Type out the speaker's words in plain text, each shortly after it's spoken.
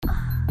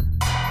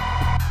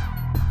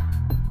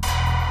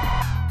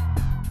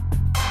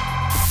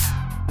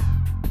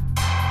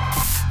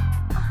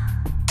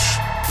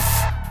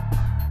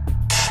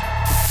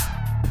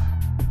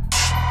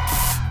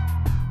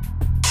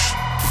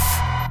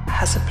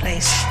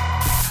place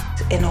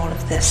in all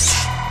of this,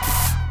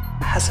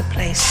 has a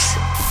place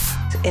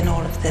in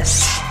all of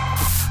this,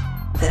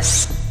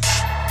 this,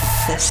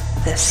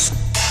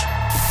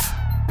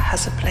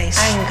 has a place.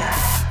 Anger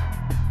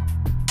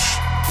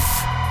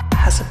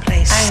has a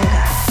place.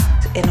 Anger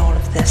in all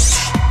of this,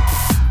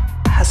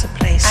 has a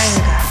place.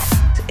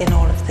 Anger in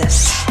all of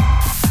this,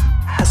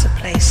 has a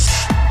place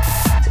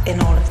in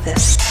all of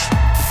this,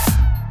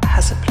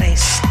 has a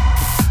place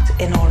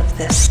in all of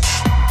this,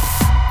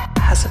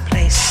 has a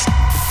place.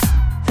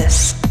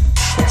 This,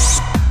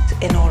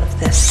 in all of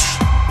this,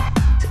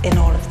 in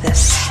all of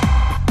this,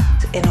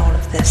 in all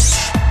of this,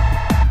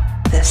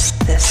 this.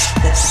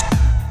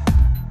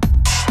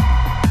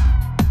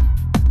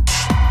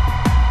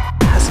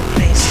 Has a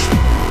place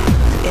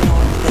in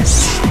all of this,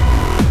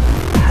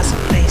 has a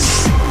place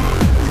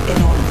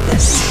in all of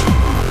this,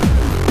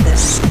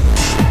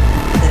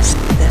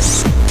 this.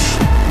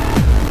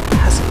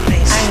 Has a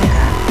place.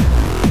 Anger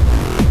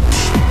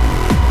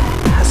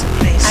has a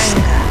place.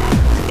 Anger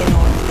in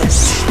all of this,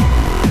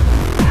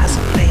 has a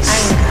place.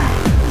 Anger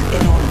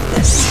in all of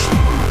this,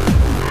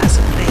 has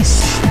a place.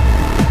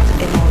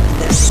 In all of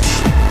this,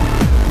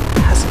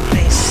 has a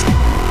place.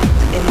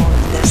 In all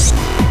of this,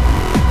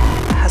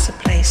 has a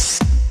place.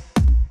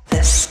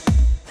 This,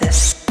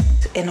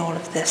 in all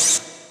of this,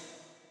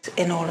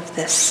 in all of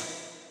this,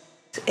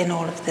 in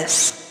all of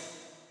this,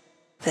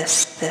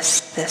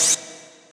 this.